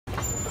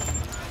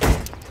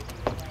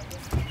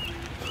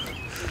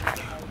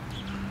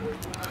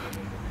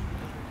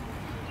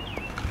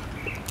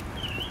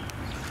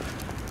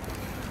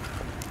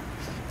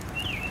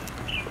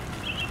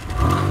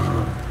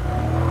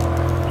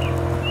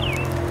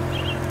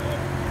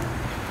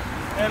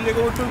Damn,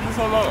 nigga, what took you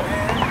so long?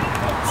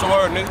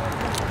 Swear, nigga.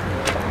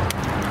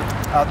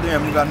 Oh,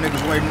 damn, you got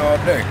niggas waiting all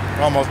day.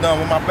 I'm almost done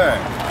with my bag.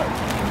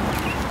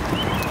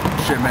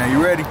 Shit, man,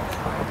 you ready?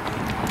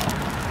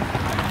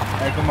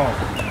 Hey, come on.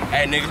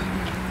 Hey, nigga.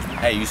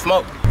 Hey, you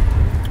smoke?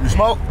 You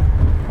smoke?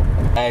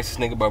 I asked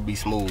this nigga, bro, be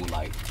smooth,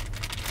 like,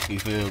 you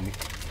feel me?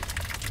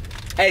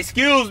 Hey,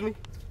 excuse me.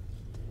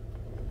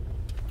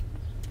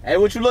 Hey,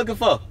 what you looking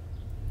for?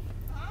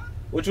 Huh?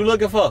 What you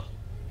looking for?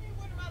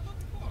 What am I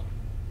looking for?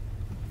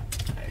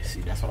 Hey,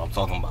 see, that's what I'm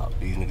talking about.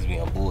 These niggas be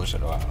on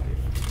bullshit around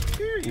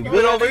here. You Go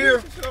good over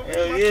ahead, here?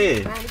 Hell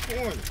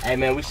yeah. Hey,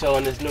 man, we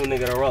showing this new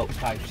nigga the ropes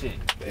type shit.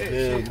 Yeah,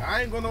 shit.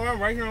 I ain't going nowhere. I'm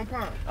right here on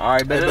Pine. All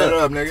right, bet it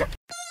up, nigga.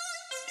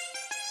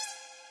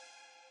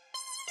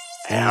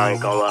 Hey, I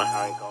ain't gonna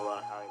lie.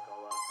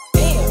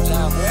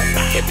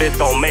 If it's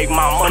gonna make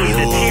my money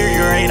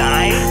deteriorate,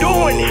 I ain't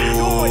doing it.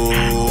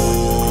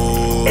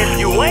 If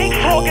you ain't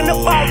talking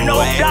about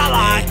no dollar,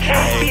 I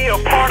can't be a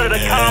part of the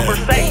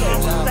conversation.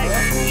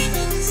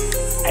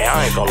 Hey,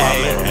 I ain't gonna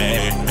lie,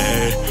 man.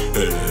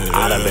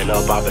 I done been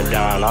up, I've been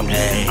down. I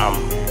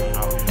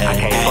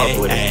can't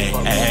fuck with it.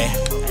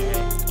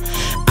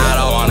 I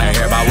don't wanna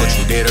hear about what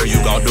you did or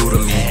you gon' do to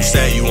me. You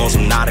say you want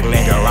some nautic,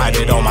 nigga, write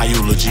it on my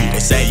eulogy. They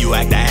say you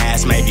act the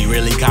ass, maybe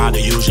really kinda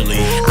usually.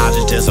 I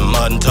just did some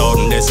mud and told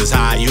them this is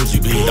how I usually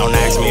be. Don't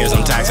ask me if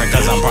I'm taxing,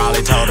 cause I'm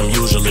probably told them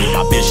usually.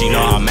 My bitch, she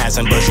know I'm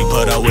assin', but she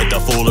put up with the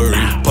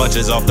foolery.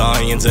 Punches off the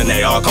onions and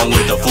they all come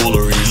with the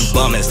foolery. You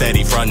bummin'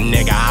 steady frontin',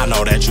 nigga, I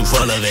know that you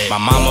full of it. My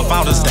mama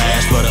found a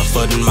stash, put her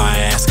foot in my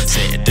ass.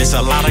 Said, this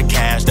a lot of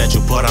cash that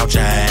you put out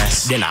your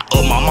ass. Then I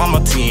up my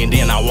mama 10,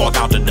 then I walk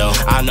out the door.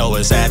 I know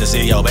it's sad to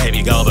see your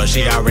baby go, but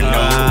she already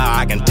know.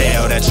 I can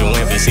tell that you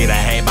envy, see the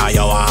hate by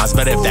your eyes.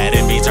 But if that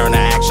envy turn to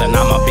action,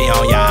 I'ma be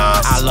on your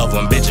eyes. I love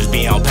when bitches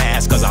be on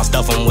pass, cause I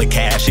stuff them with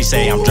cash. She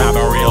say I'm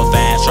driving real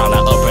fast,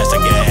 tryna up-press the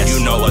gas.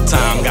 You know what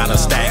time, gotta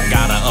stack,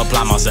 gotta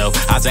apply myself.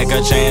 I take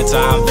a chance,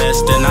 I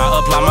invest, and I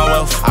apply my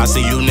wealth. I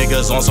see you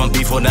niggas on some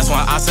beef, well, that's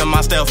why I send my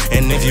stealth.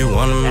 And if you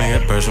wanna make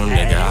it personal,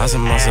 nigga, I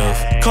send myself.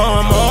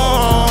 Come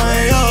on,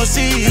 you'll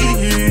see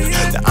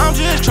that I'm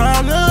just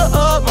tryna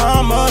up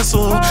my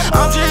muscle.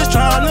 I'm just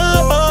tryna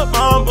up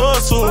my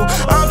muscle.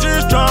 I'm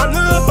just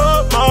tryna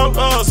up my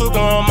muscle.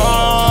 Come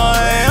on,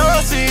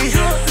 you'll see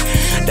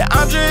that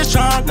I'm just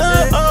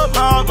tryna up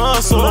my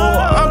muscle.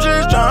 I'm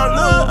just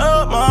tryna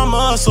up my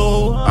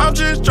muscle. I'm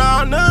just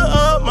tryna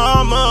up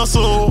my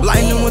muscle.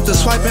 Lightning with the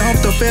swiping,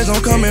 hope the feds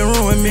don't come and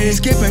ruin me.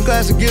 Skipping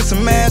class to get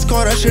some ass,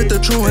 call that shit the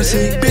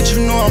truancy. Bitch,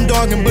 you know I'm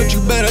dogging, but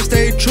you better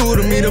stay true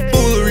to me. The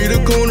foolery, the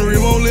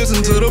coonery, won't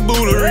listen to the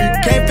bullery.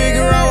 Can't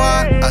figure out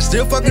why, I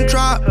still fucking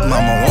try.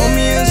 Mama want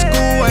me in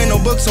school, ain't no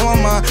books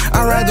on my.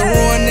 I'd rather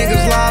ruin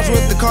niggas' lives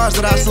with the cars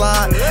that I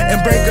slide,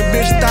 and break a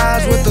bitch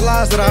thighs with the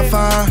lies that I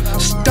find.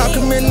 Stop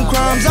committing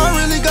crimes, I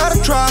really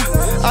gotta try.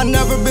 I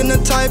never been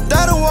the type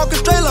that'll walk a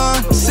straight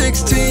line.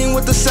 16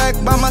 with the sack,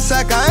 by my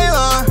sack, I ain't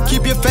lying.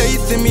 Keep your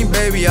faith in me,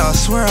 baby, I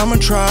swear I'ma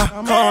try.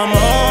 Come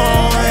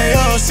on,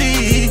 you'll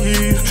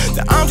see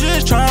that I'm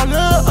just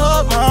tryna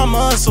up my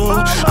muscle.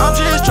 I'm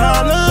just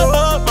tryna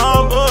up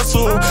my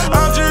muscle.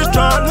 I'm just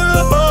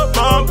tryna up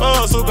my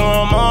muscle.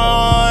 Come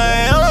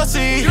on, you'll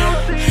see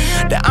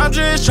that I'm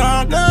just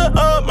tryna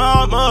up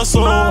my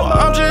muscle.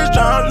 I'm just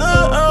tryna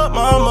up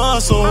my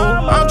muscle.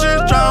 I'm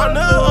just tryna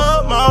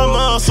up my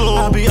muscle.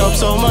 I be up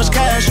so much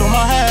cash on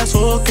my ass,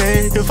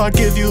 okay. If I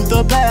give you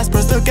the pass,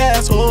 press the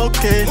gas,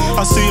 okay.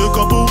 I see a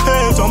couple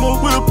heads, I'ma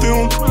whip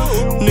them.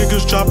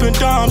 Niggas chopping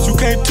dimes, you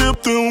can't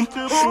tip them.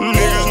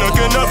 Niggas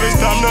knocking up, it's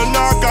time to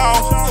knock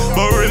out.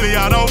 But really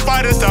I don't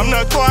fight, it's time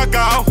to clock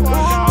out.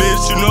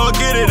 Bitch, you know I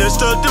get it, it's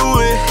to do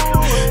it.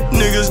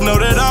 Niggas know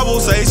that I will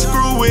say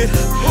screw it.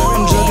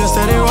 I'm jugging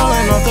steady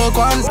rolling off the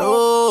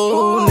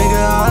guando.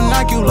 Nigga, I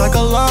knock you like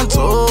a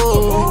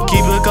Lonzo.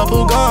 Keep a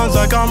couple guns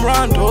like I'm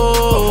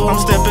Rondo. I'm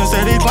stepping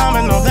steady,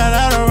 climbing off that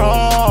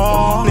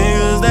Adderall.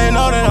 Niggas, they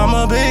know that I'm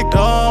a big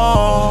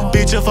dog.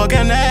 Beat your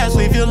fucking ass,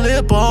 leave your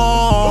lip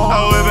on.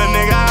 I whip a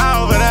nigga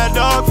out for that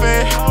dog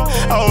fit.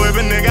 I whip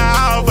a nigga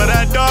out for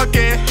that dog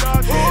kid.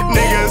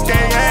 Niggas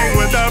can't hang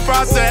with the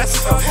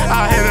process.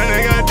 I hit a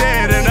nigga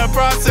dead in the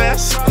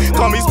process.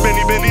 Call me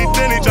Spinny Benny,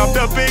 then he dropped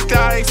the big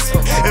dice.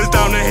 It's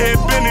time to hit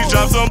Benny,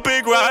 drop some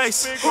big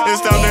rice.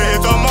 It's time to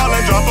hit the mall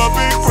and drop a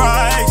big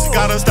price.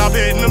 Gotta stop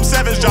hitting them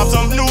sevens, drop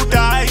some new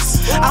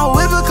dice. I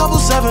whip a couple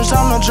sevens,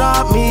 time to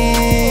drop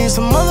me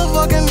some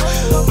motherfucking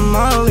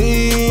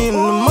Molly. The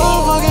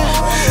motherfucking